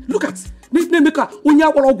doing. Look at.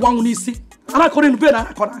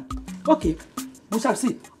 Okay, we shall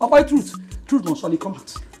see. About truth must surely come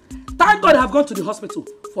out. Thank God I have gone to the hospital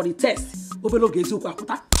for the test.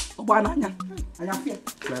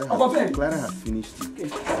 Clara has finished. Okay.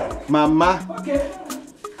 Mama. Okay.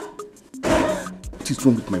 What is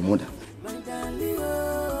wrong with my mother?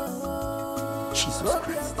 Jesus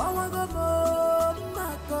Christ.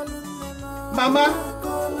 Mama.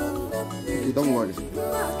 Okay, don't worry. We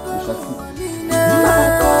shall see.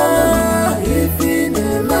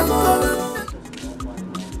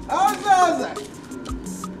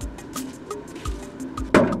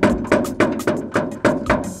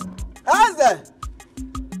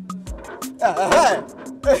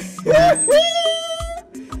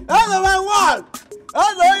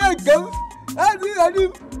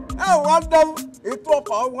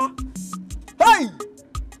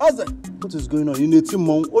 What is going on? You need to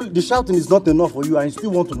mom. The shouting is not enough for you and you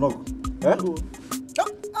still want to knock. Eh?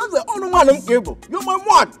 You're my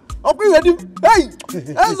man. I'll be ready. Hey,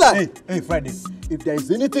 hey, Friday. If there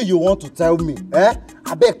is anything you want to tell me,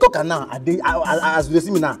 I beg talk now. As you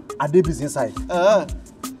see me now, I dey busy inside. I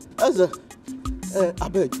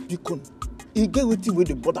beg you can. You get with you where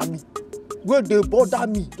they bother me. Where they bother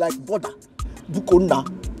me like bother. Dukon now.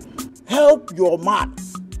 Help your man.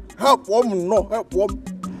 Help woman, no help woman.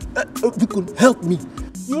 Dukon, help me.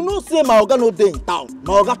 You know, say my organ no day in town.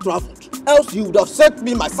 My organ traveled. Else you would have sent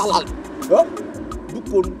me my salary. Huh?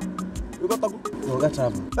 Dukon, you got to go. Your organ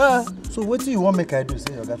travel. So what do you want make I do?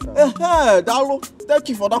 Say your organ travel. Dalo, thank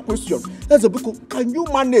you for that question. That's a book. Can you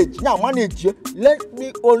manage? Yeah, manage. Let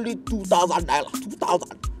me only 2,000 naira.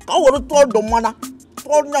 2,000. I want to turn the mana.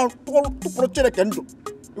 Turn to project and do.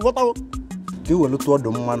 You want to? You will look toward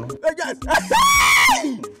the man. Yes.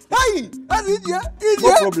 Hey, that's it, yeah. No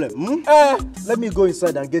problem. Let me go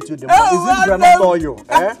inside and get you the money. Is it granite oil?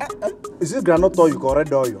 Is it granite oil or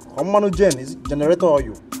red oil? How many gen? Is it generator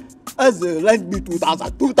oil? Lend me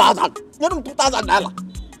 2,000. 2,000. You know 2,000 naira.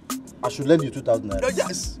 I should lend you 2,000 naira.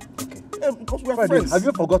 Yes. Okay. Because we are friends. Have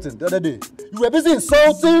you forgotten the other day? You were busy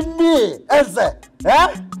insulting me, Eze.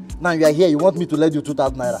 Now you are here, you want me to lend you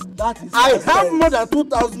 2,000 naira. That is I have more than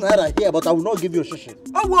 2,000 naira here, but I will not give you a shishi.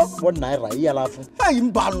 Oh, what? What naira? Here, laughing. Hey,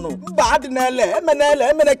 Mbano. Mbadinele.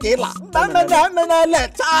 Emenele. Kela. Emenele.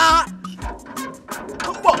 Cha.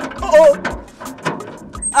 Oh.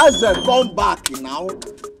 As I come back now.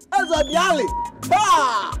 As I biali.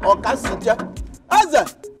 Ha. Okasija. As I.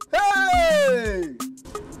 Hey.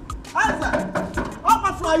 As I. Oh,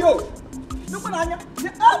 my flyo. Look at Anya.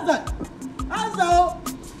 As I.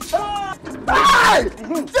 Hey!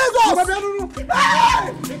 Jesus! Hey!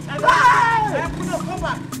 Come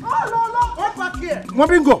back! Oh, no! Come back here!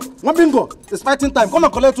 Mwabingo! It's fighting time. Come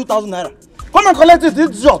and collect 2,000 naira. Come and collect it,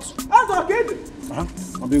 it's short. That's okay.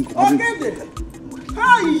 Mwabingo. Okay.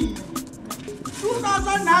 Hey!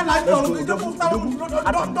 2,000 naira.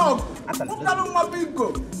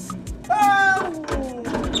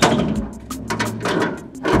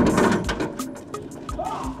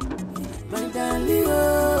 My darling,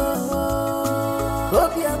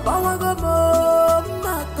 hope you're power go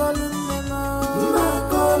my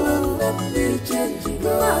calling them, they change it. My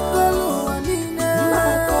calling,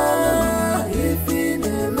 if in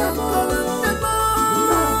my calling them,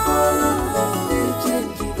 they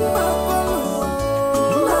change it.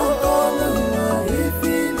 My calling, if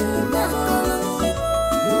in my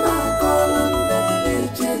calling them, they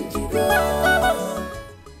change it.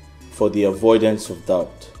 For the avoidance of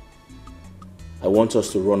doubt, I want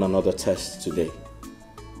us to run another test today.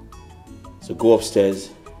 So go upstairs,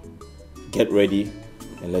 get ready,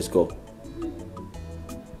 and let's go.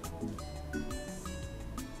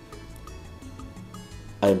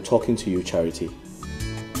 I am talking to you, Charity.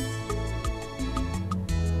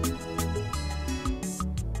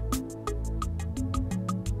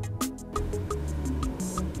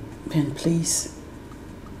 Ben, please.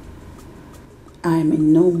 I am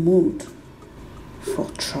in no mood for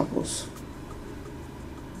troubles.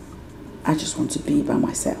 I just want to be by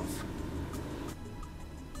myself.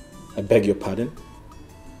 I beg your pardon?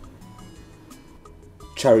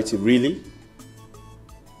 Charity, really?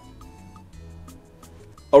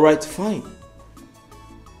 All right, fine.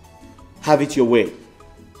 Have it your way.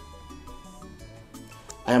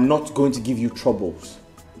 I am not going to give you troubles.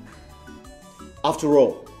 After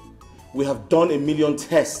all, we have done 1,000,000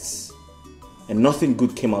 tests and nothing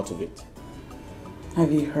good came out of it.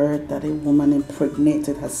 Have you heard that a woman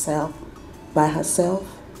impregnated herself by herself?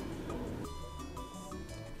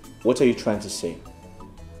 What are you trying to say?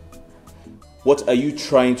 What are you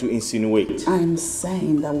trying to insinuate? I'm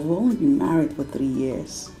saying that we've only been married for 3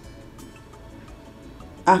 years.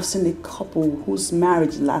 I've seen a couple whose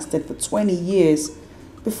marriage lasted for 20 years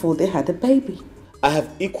before they had a baby. I have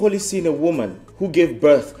equally seen a woman who gave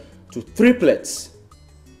birth to triplets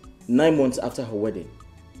 9 months after her wedding.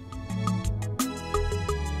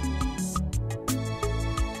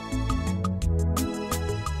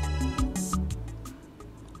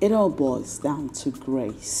 It all boils down to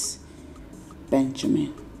grace,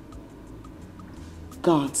 Benjamin.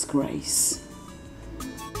 God's grace.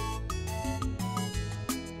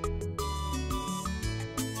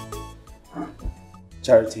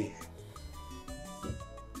 Charity,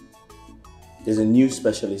 there's a new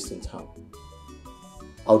specialist in town.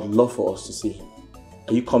 I would love for us to see him.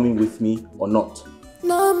 Are you coming with me or not?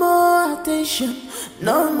 No more attention,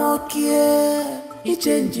 no more care.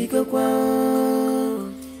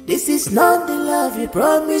 This is not the love you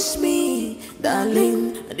promised me,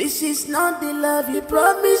 darling. This is not the love you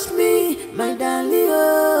promised me, my darling.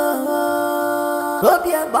 Hope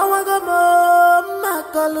you're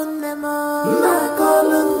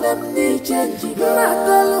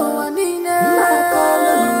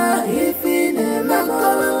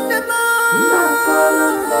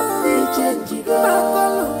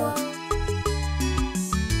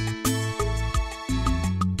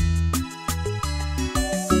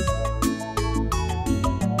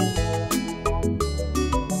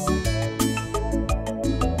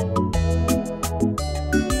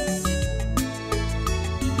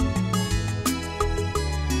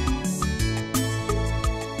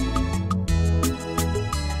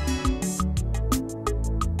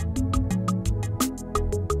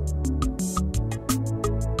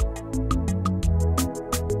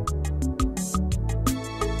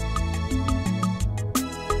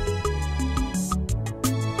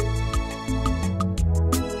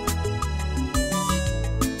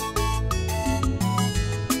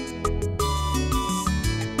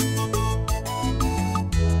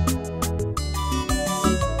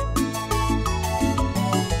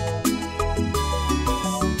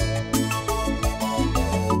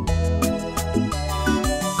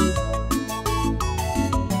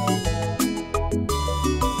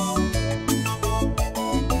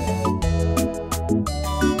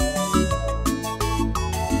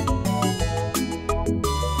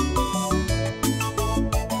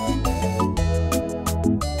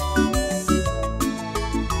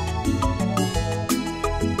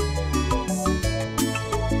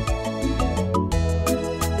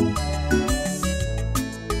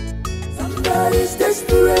It's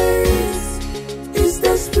desperate, it's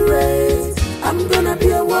desperate. I'm gonna be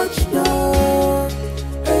a watchdog,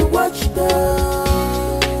 a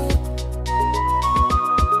watchdog.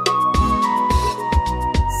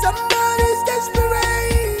 Somebody's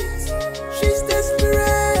desperate, she's desperate.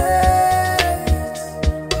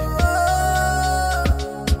 Oh,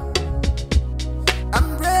 I'm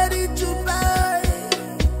ready to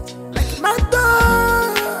bite like my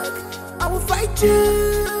dog. I will fight you.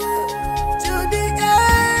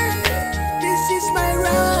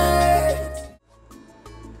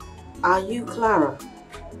 Are you Clara?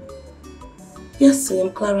 Yes, I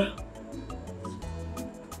am Clara.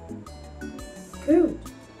 Good.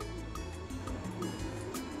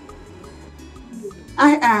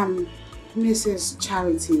 I am Mrs.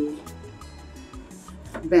 Charity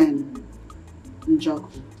Ben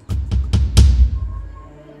Njoku,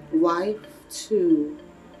 wife to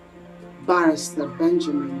Barrister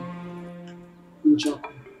Benjamin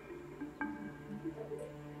Njoku.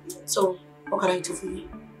 So, what can I do for you?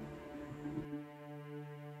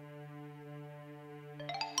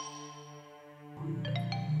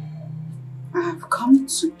 I have come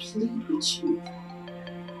to plead with you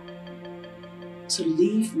to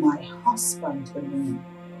leave my husband alone.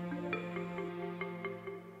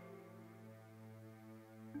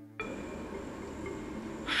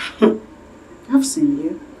 I've seen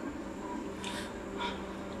you.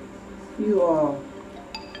 You are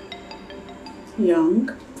young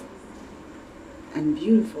and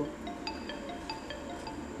beautiful.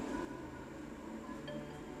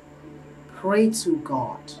 Pray to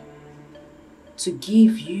God to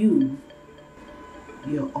give you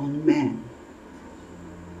your own man.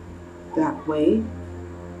 That way,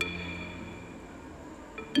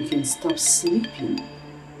 you can stop sleeping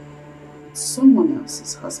with someone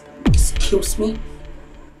else's husband. Excuse me?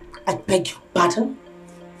 I beg your pardon?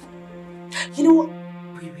 You know what?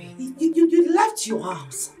 You left your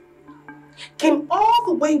house, came all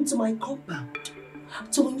the way into my compound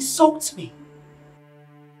to insult me.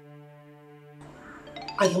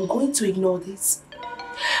 I am going to ignore this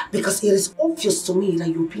because it is obvious to me that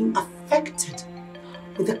you're being affected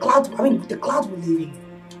with the cloud. With the cloud we live in.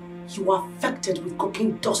 You are affected with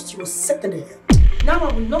cocaine dust. You are sick in the head. Now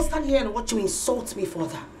I will not stand here and watch you insult me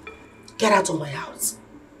further. Get out of my house.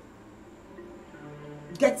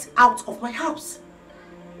 Get out of my house.